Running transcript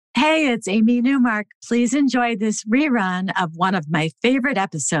Hey, it's Amy Newmark. Please enjoy this rerun of one of my favorite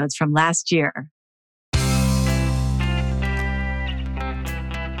episodes from last year.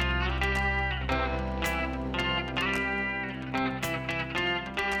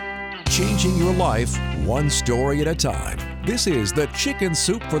 Changing your life one story at a time. This is the Chicken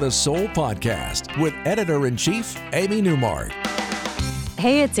Soup for the Soul podcast with Editor-in-Chief Amy Newmark.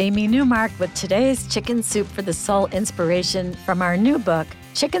 Hey, it's Amy Newmark with today's Chicken Soup for the Soul inspiration from our new book,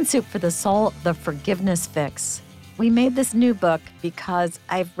 Chicken Soup for the Soul, The Forgiveness Fix. We made this new book because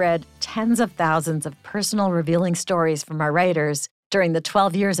I've read tens of thousands of personal revealing stories from our writers during the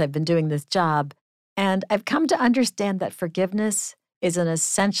 12 years I've been doing this job, and I've come to understand that forgiveness is an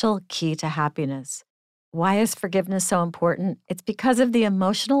essential key to happiness. Why is forgiveness so important? It's because of the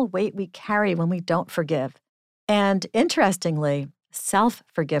emotional weight we carry when we don't forgive. And interestingly,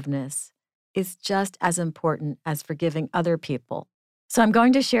 self-forgiveness is just as important as forgiving other people. So I'm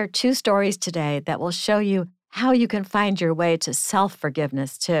going to share two stories today that will show you how you can find your way to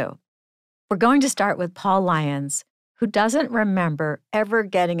self-forgiveness too. We're going to start with Paul Lyons, who doesn't remember ever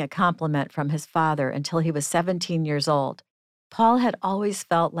getting a compliment from his father until he was 17 years old. Paul had always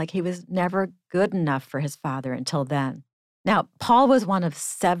felt like he was never good enough for his father until then. Now, Paul was one of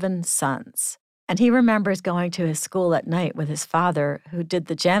 7 sons, and he remembers going to his school at night with his father, who did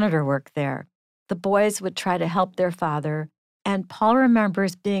the janitor work there. The boys would try to help their father, and Paul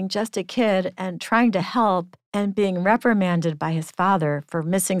remembers being just a kid and trying to help and being reprimanded by his father for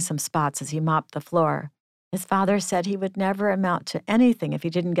missing some spots as he mopped the floor. His father said he would never amount to anything if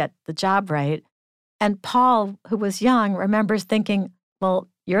he didn't get the job right. And Paul, who was young, remembers thinking, well,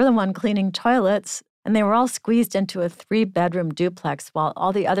 you're the one cleaning toilets. And they were all squeezed into a 3-bedroom duplex while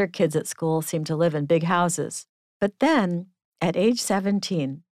all the other kids at school seemed to live in big houses. But then, at age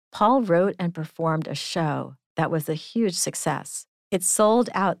 17, Paul wrote and performed a show that was a huge success. It sold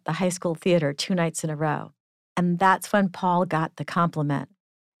out the high school theater 2 nights in a row. And that's when Paul got the compliment.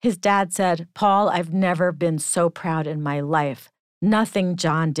 His dad said, "Paul, I've never been so proud in my life. Nothing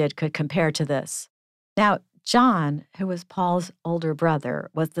John did could compare to this." Now, John, who was Paul's older brother,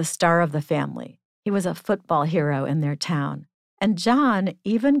 was the star of the family. He was a football hero in their town. And John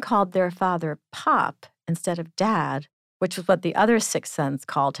even called their father Pop instead of Dad, which was what the other 6 sons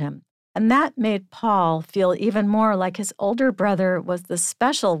called him. And that made Paul feel even more like his older brother was the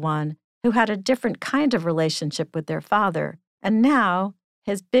special one who had a different kind of relationship with their father. And now,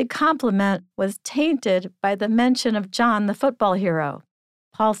 his big compliment was tainted by the mention of John, the football hero.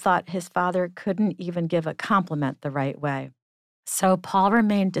 Paul thought his father couldn't even give a compliment the right way. So Paul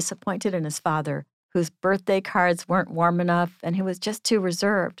remained disappointed in his father, whose birthday cards weren't warm enough and who was just too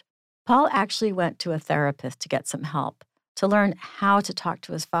reserved. Paul actually went to a therapist to get some help, to learn how to talk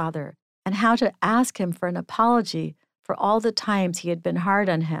to his father and how to ask him for an apology for all the times he had been hard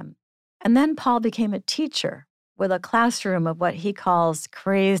on him. And then Paul became a teacher with a classroom of what he calls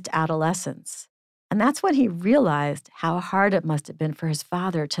crazed adolescents. And that's when he realized how hard it must have been for his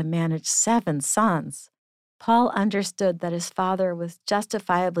father to manage 7 sons. Paul understood that his father was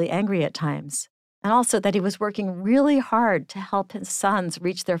justifiably angry at times, and also that he was working really hard to help his sons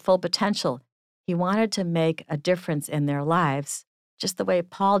reach their full potential. He wanted to make a difference in their lives, just the way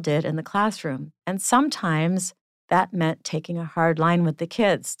Paul did in the classroom. And sometimes that meant taking a hard line with the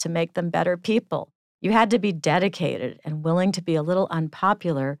kids to make them better people. You had to be dedicated and willing to be a little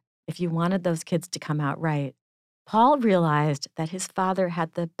unpopular if you wanted those kids to come out right. Paul realized that his father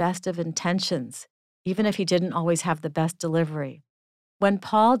had the best of intentions, even if he didn't always have the best delivery. When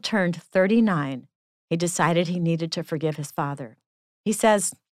Paul turned 39, he decided he needed to forgive his father. He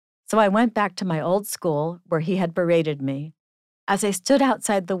says, "So I went back to my old school where he had berated me. As I stood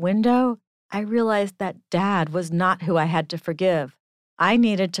outside the window, I realized that Dad was not who I had to forgive. I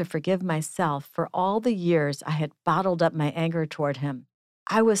needed to forgive myself for all the years I had bottled up my anger toward him.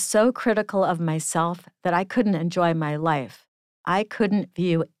 I was so critical of myself that I couldn't enjoy my life. I couldn't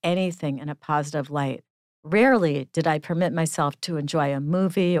view anything in a positive light. Rarely did I permit myself to enjoy a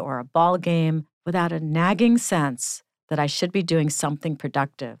movie or a ball game without a nagging sense that I should be doing something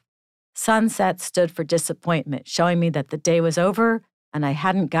productive. Sunset stood for disappointment, showing me that the day was over and I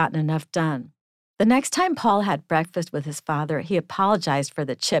hadn't gotten enough done." The next time Paul had breakfast with his father, he apologized for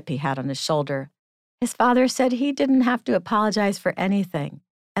the chip he had on his shoulder. His father said he didn't have to apologize for anything.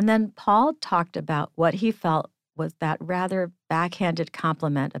 And then Paul talked about what he felt was that rather backhanded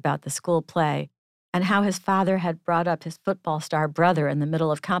compliment about the school play and how his father had brought up his football star brother in the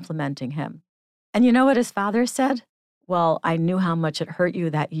middle of complimenting him. And you know what his father said? "Well, I knew how much it hurt you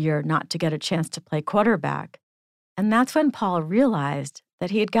that year not to get a chance to play quarterback." And that's when Paul realized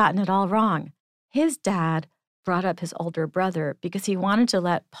that he had gotten it all wrong. His dad brought up his older brother because he wanted to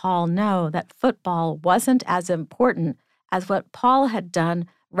let Paul know that football wasn't as important as what Paul had done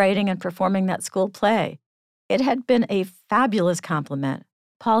writing and performing that school play. It had been a fabulous compliment.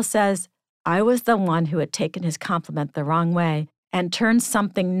 Paul says, "I was the one who had taken his compliment the wrong way and turned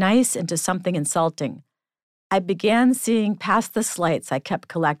something nice into something insulting. I began seeing past the slights I kept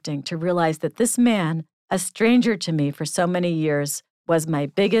collecting to realize that this man, a stranger to me for so many years, was my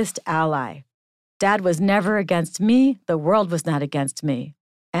biggest ally. Dad was never against me. The world was not against me."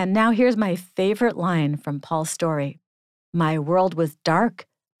 And now here's my favorite line from Paul's story. "My world was dark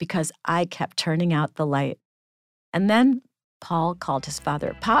because I kept turning out the light." And then Paul called his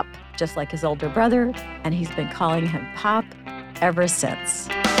father Pop, just like his older brother, and he's been calling him Pop ever since.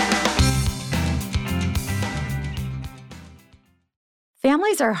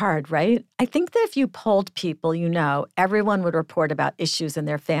 Families are hard, right? I think that if you polled people you know, everyone would report about issues in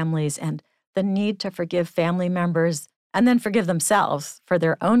their families and the need to forgive family members and then forgive themselves for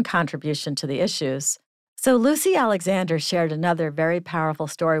their own contribution to the issues. So Lucy Alexander shared another very powerful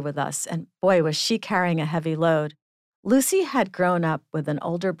story with us, and boy, was she carrying a heavy load. Lucy had grown up with an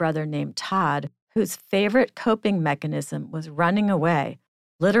older brother named Todd, whose favorite coping mechanism was running away,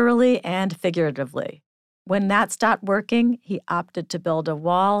 literally and figuratively. When that stopped working, he opted to build a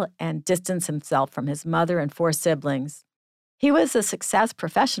wall and distance himself from his mother and 4 siblings. He was a success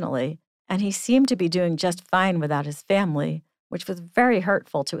professionally, and he seemed to be doing just fine without his family, which was very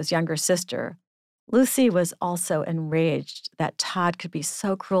hurtful to his younger sister. Lucy was also enraged that Todd could be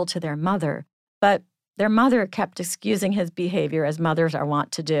so cruel to their mother, but their mother kept excusing his behavior as mothers are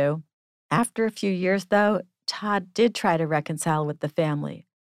wont to do. After a few years, though, Todd did try to reconcile with the family,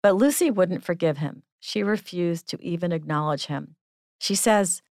 but Lucy wouldn't forgive him. She refused to even acknowledge him. She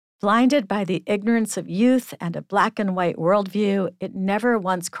says, "Blinded by the ignorance of youth and a black and white worldview, it never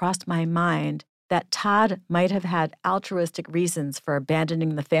once crossed my mind that Todd might have had altruistic reasons for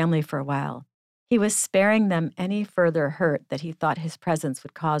abandoning the family for a while. He was sparing them any further hurt that he thought his presence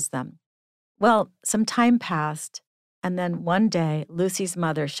would cause them." Well, some time passed, and then one day, Lucy's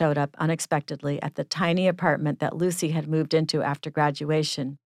mother showed up unexpectedly at the tiny apartment that Lucy had moved into after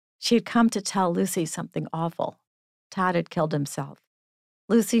graduation. She had come to tell Lucy something awful. Todd had killed himself.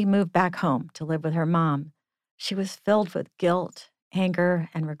 Lucy moved back home to live with her mom. She was filled with guilt, anger,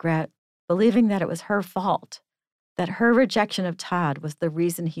 and regret, believing that it was her fault, that her rejection of Todd was the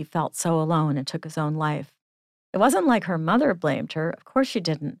reason he felt so alone and took his own life. It wasn't like her mother blamed her. Of course she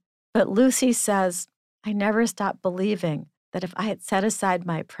didn't. But Lucy says, "I never stopped believing that if I had set aside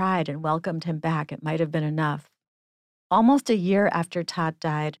my pride and welcomed him back, it might have been enough." Almost a year after Todd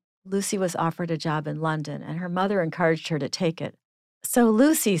died, Lucy was offered a job in London, and her mother encouraged her to take it. So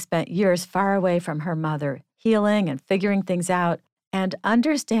Lucy spent years far away from her mother, healing and figuring things out, and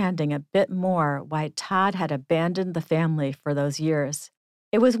understanding a bit more why Todd had abandoned the family for those years.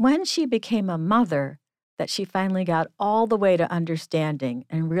 It was when she became a mother that she finally got all the way to understanding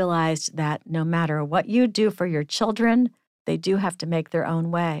and realized that no matter what you do for your children, they do have to make their own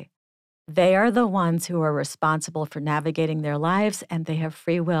way. They are the ones who are responsible for navigating their lives, and they have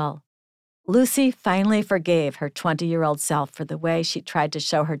free will. Lucy finally forgave her 20-year-old self for the way she tried to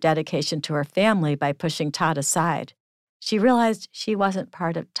show her dedication to her family by pushing Todd aside. She realized she wasn't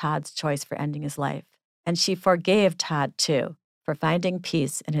part of Todd's choice for ending his life, and she forgave Todd, too, for finding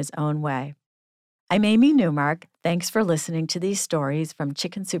peace in his own way. I'm Amy Newmark. Thanks for listening to these stories from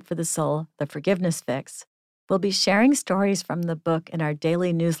Chicken Soup for the Soul, The Forgiveness Fix. We'll be sharing stories from the book in our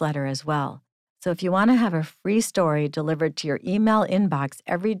daily newsletter as well. So if you want to have a free story delivered to your email inbox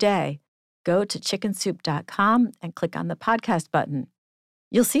every day, go to chickensoup.com and click on the podcast button.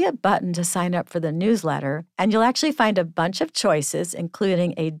 You'll see a button to sign up for the newsletter, and you'll actually find a bunch of choices,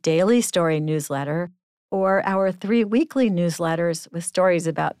 including a daily story newsletter or our 3 weekly newsletters with stories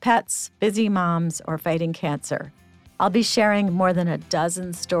about pets, busy moms, or fighting cancer. I'll be sharing more than a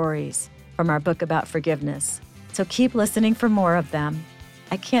dozen stories from our book about forgiveness, so keep listening for more of them.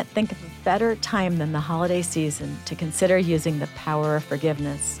 I can't think of a better time than the holiday season to consider using the power of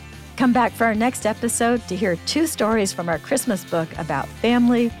forgiveness. Come back for our next episode to hear 2 stories from our Christmas book about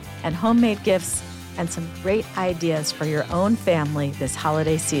family and homemade gifts and some great ideas for your own family this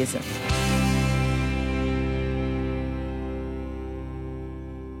holiday season.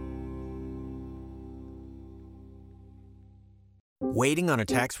 Waiting on a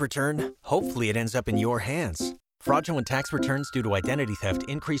tax return? Hopefully it ends up in your hands. Fraudulent tax returns due to identity theft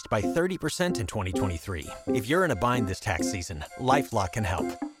increased by 30% in 2023. If you're in a bind this tax season, LifeLock can help.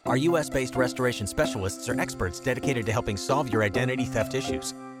 Our U.S.-based restoration specialists are experts dedicated to helping solve your identity theft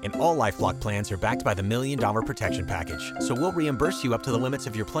issues. And all LifeLock plans are backed by the $1 Million Protection Package. So we'll reimburse you up to the limits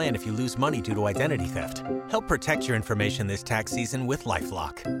of your plan if you lose money due to identity theft. Help protect your information this tax season with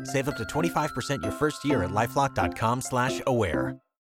LifeLock. Save up to 25% your first year at LifeLock.com/aware.